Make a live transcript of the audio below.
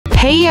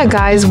Hey ya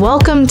guys,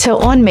 welcome to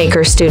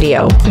Onemaker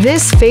Studio.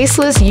 This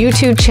faceless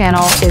YouTube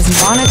channel is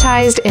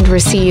monetized and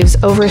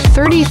receives over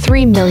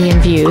 33 million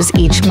views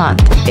each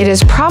month. It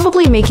is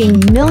probably making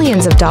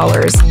millions of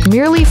dollars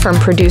merely from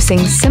producing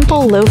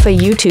simple LoFi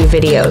YouTube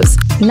videos.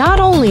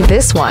 Not only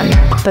this one,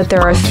 but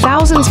there are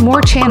thousands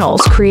more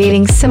channels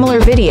creating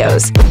similar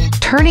videos,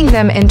 turning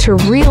them into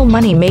real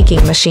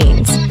money-making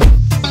machines.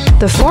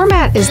 The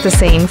format is the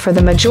same for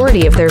the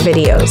majority of their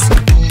videos.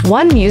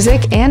 One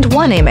music and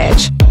one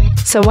image.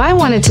 So I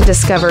wanted to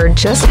discover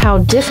just how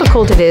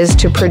difficult it is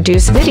to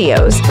produce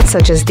videos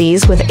such as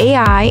these with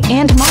AI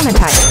and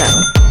monetize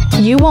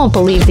them. You won't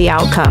believe the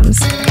outcomes.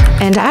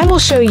 And I will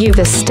show you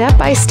the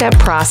step-by-step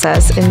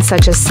process in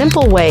such a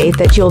simple way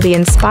that you'll be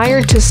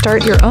inspired to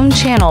start your own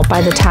channel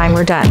by the time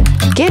we're done.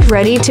 Get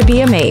ready to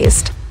be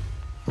amazed.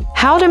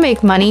 How to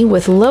make money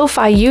with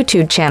LoFi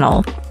YouTube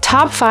channel.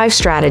 Top 5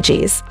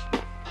 strategies.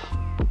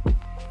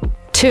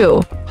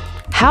 2.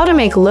 How to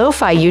make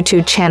LoFi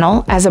YouTube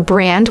channel as a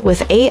brand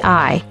with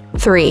AI.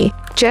 3.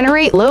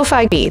 Generate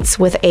LoFi beats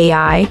with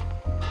AI.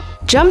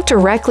 Jump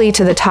directly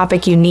to the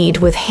topic you need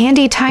with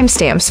handy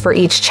timestamps for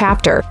each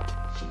chapter.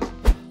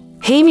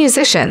 Hey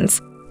musicians!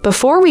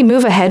 Before we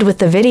move ahead with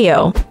the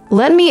video,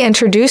 let me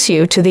introduce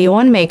you to the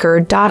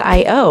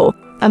Onemaker.io,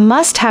 a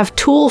must-have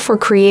tool for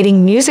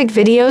creating music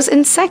videos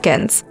in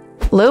seconds.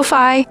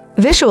 Lo-fi,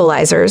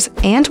 visualizers,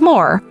 and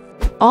more,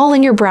 all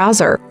in your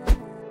browser.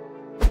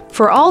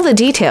 For all the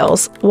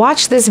details,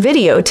 watch this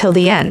video till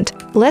the end.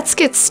 Let's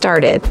get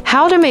started.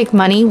 How to make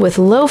money with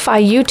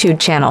LoFi YouTube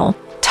channel.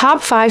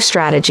 Top 5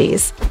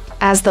 strategies.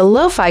 As the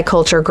LoFi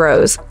culture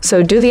grows,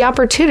 so do the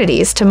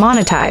opportunities to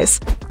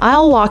monetize.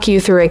 I'll walk you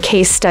through a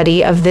case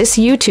study of this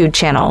YouTube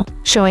channel,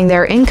 showing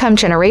their income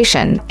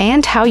generation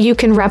and how you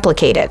can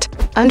replicate it.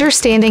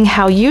 Understanding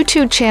how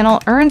YouTube channel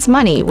earns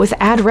money with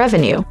ad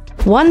revenue.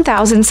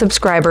 1,000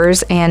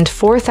 subscribers and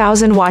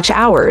 4,000 watch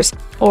hours,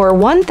 or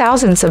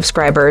 1,000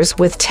 subscribers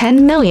with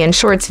 10 million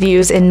shorts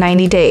views in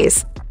 90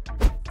 days.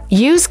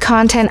 Use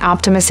content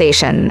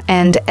optimization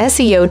and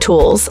SEO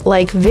tools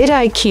like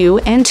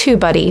vidIQ and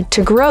TubeBuddy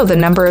to grow the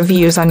number of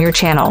views on your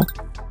channel.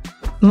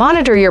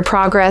 Monitor your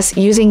progress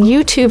using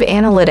YouTube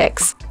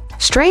Analytics.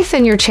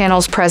 Strengthen your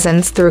channel's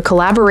presence through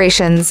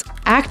collaborations,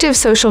 active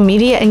social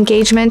media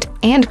engagement,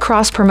 and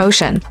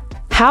cross-promotion.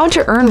 How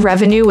to earn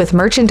revenue with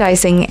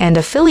merchandising and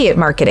affiliate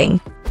marketing.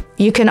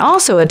 You can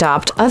also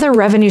adopt other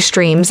revenue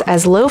streams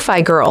as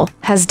LoFi Girl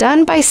has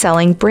done by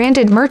selling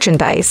branded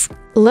merchandise.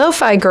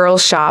 LoFi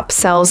Girl's shop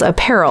sells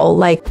apparel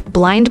like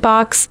blind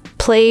box,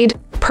 plaid,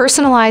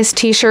 personalized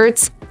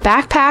t-shirts,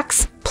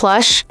 backpacks,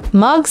 plush,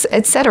 mugs,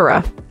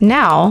 etc.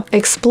 Now,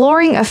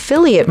 exploring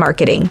affiliate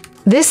marketing.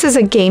 This is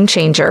a game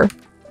changer.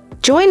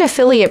 Join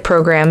affiliate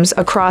programs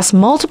across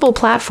multiple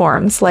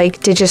platforms like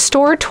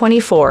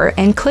Digistore24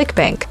 and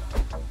ClickBank.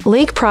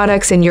 Link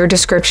products in your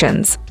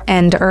descriptions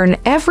and earn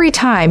every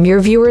time your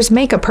viewers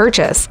make a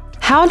purchase.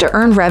 How to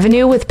earn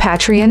revenue with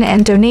Patreon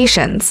and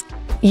donations.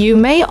 You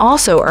may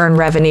also earn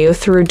revenue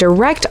through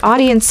direct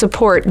audience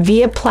support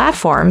via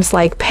platforms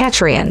like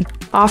Patreon,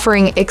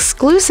 offering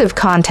exclusive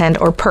content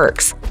or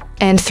perks,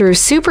 and through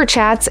super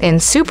chats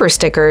and super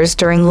stickers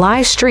during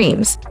live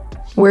streams,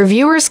 where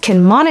viewers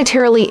can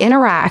monetarily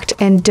interact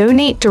and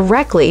donate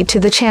directly to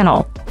the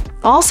channel.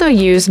 Also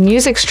use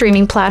music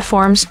streaming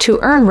platforms to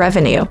earn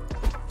revenue.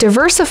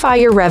 Diversify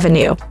your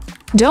revenue.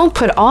 Don't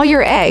put all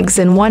your eggs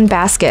in one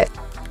basket.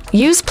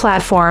 Use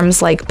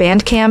platforms like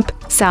Bandcamp,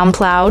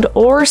 SoundCloud,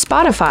 or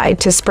Spotify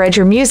to spread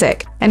your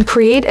music and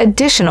create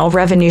additional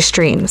revenue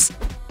streams.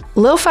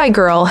 LoFi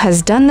Girl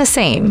has done the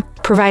same,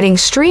 providing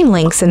stream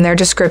links in their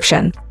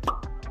description.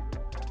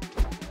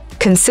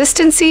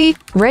 Consistency,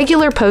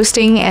 regular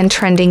posting, and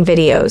trending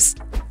videos.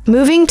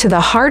 Moving to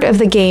the heart of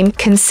the game,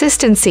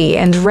 consistency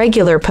and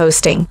regular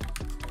posting.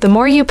 The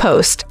more you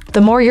post,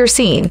 the more you're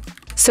seen.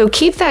 So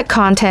keep that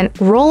content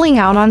rolling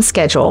out on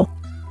schedule.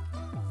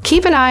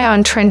 Keep an eye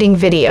on trending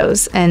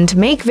videos and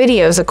make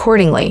videos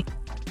accordingly.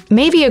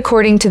 Maybe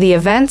according to the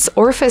events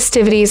or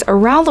festivities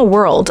around the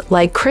world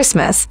like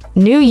Christmas,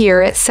 New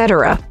Year,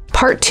 etc.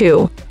 Part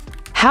 2.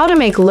 How to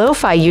make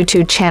LoFi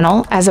YouTube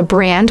channel as a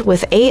brand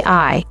with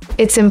AI.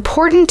 It's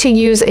important to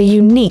use a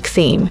unique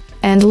theme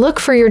and look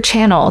for your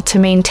channel to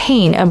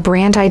maintain a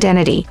brand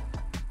identity.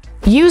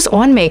 Use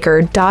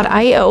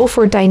Onemaker.io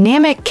for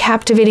dynamic,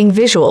 captivating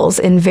visuals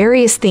in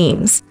various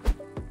themes.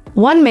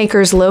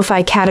 Onemaker's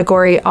LoFi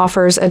category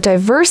offers a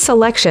diverse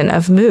selection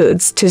of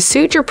moods to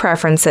suit your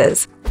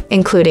preferences,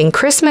 including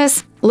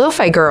Christmas,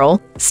 LoFi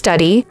Girl,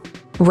 study,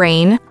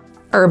 rain,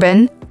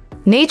 urban,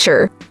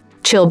 nature,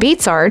 chill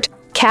beats art,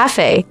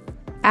 cafe,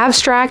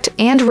 abstract,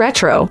 and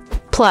retro.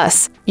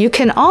 Plus, you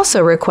can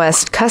also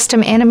request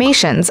custom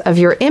animations of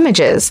your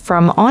images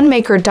from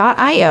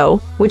Onemaker.io,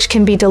 which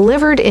can be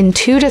delivered in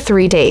 2 to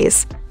 3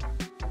 days.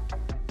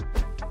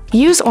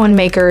 Use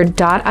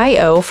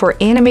Onemaker.io for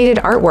animated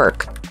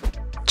artwork.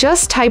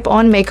 Just type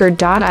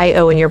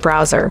Onemaker.io in your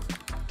browser.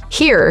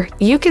 Here,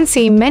 you can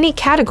see many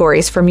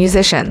categories for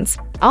musicians.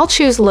 I'll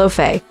choose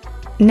LoFi.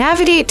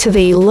 Navigate to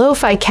the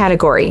LoFi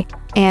category.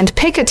 and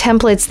pick a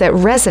template that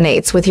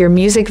resonates with your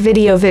music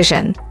video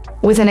vision.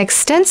 With an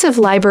extensive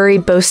library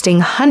boasting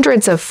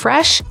hundreds of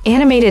fresh,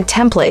 animated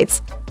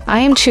templates, I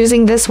am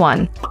choosing this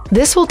one.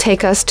 This will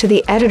take us to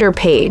the editor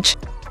page.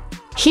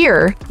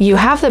 Here, you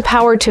have the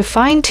power to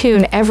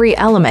fine-tune every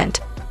element.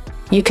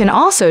 You can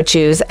also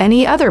choose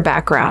any other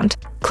background.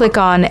 Click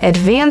on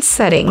Advanced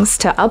Settings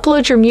to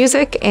upload your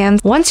music, and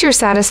once you're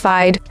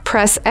satisfied,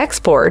 press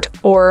Export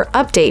or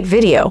Update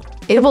Video.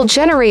 It will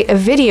generate a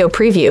video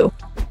preview.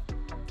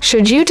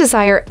 Should you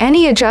desire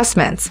any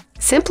adjustments,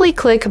 simply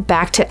click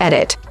Back to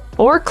Edit,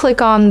 or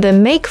click on the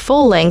Make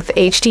Full-Length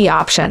HD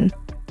option.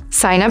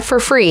 Sign up for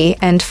free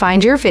and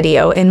find your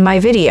video in My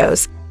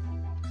Videos.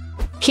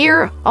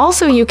 Here,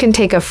 also you can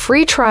take a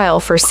free trial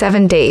for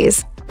 7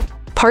 days.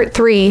 Part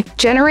 3.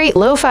 Generate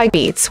lo-fi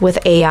beats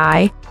with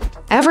AI.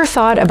 Ever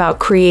thought about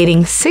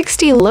creating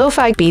 60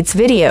 lo-fi beats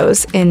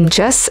videos in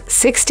just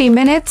 60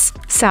 minutes?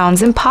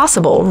 Sounds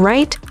impossible,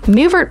 right?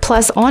 Muvert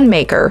plus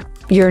Onemaker,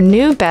 your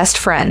new best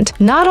friend.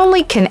 Not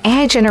only can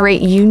AI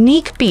generate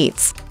unique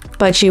beats,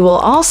 but you will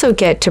also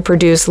get to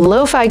produce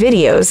lo-fi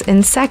videos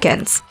in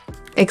seconds.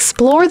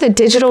 Explore the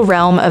digital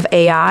realm of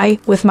AI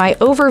with my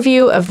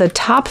overview of the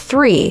top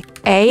 3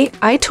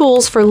 AI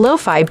tools for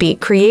lo-fi beat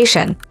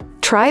creation.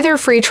 Try their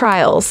free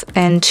trials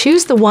and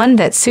choose the one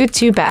that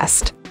suits you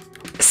best.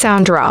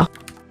 SoundDraw.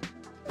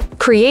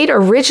 Create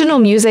original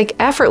music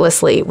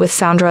effortlessly with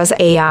SoundDraw's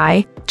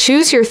AI.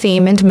 Choose your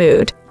theme and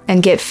mood,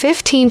 and get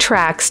 15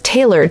 tracks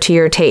tailored to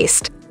your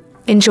taste.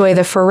 Enjoy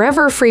the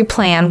forever free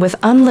plan with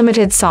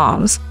unlimited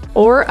songs,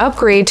 or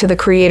upgrade to the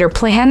creator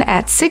plan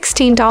at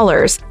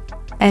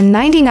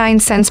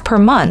 $16.99 per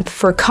month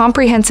for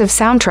comprehensive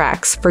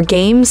soundtracks for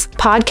games,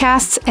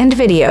 podcasts, and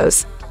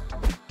videos.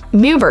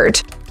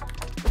 Muvert.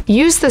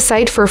 Use the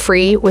site for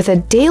free with a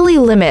daily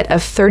limit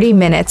of 30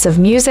 minutes of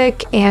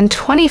music and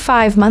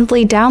 25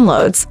 monthly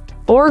downloads,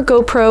 or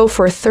go pro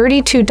for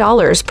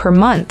 $32 per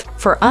month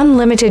for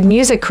unlimited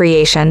music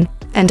creation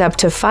and up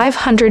to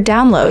 500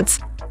 downloads.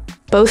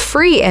 Both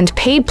free and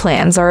paid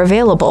plans are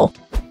available.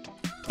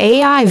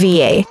 AI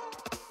VA.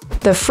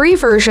 The free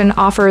version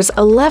offers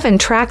 11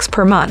 tracks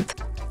per month.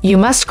 You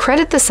must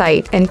credit the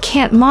site and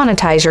can't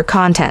monetize your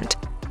content.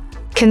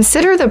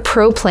 Consider the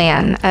Pro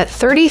plan at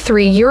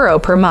 €33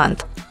 per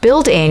month,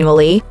 billed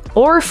annually,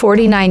 or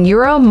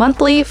 €49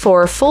 monthly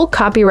for full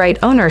copyright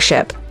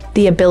ownership,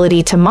 the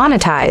ability to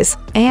monetize,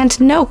 and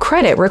no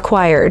credit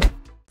required.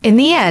 In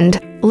the end,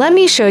 let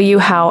me show you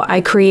how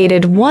I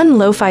created one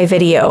lo-fi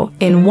video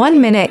in 1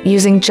 minute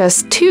using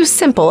just 2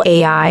 simple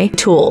AI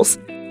tools.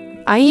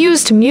 I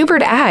used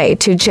Muvert AI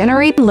to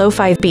generate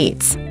lo-fi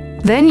beats,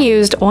 then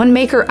used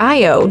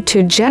Onemaker.io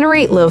to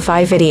generate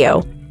lo-fi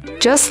video.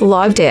 Just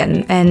logged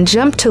in and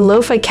jumped to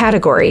lo-fi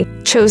category,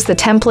 chose the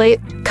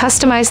template,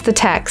 customized the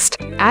text,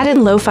 added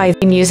lo-fi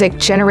music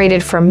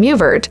generated from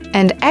Muvert,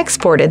 and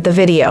exported the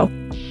video.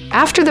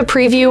 After the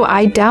preview,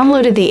 I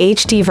downloaded the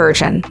HD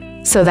version.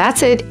 So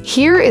that's it.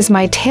 Here is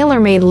my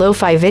tailor-made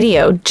lo-fi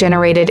video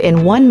generated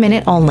in 1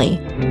 minute only.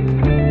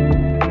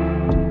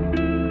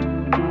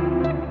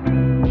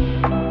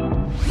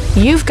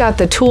 You've got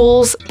the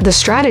tools, the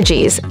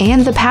strategies,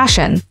 and the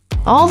passion.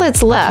 All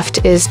that's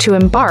left is to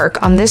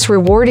embark on this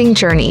rewarding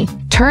journey.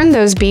 Turn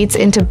those beats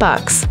into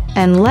bucks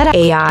and let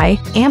AI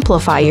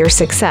amplify your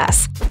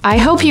success. I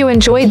hope you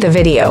enjoyed the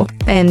video,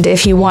 and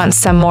if you want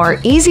some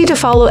more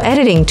easy-to-follow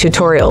editing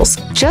tutorials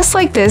just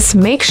like this,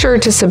 make sure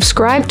to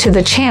subscribe to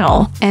the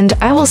channel, and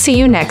I will see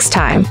you next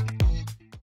time.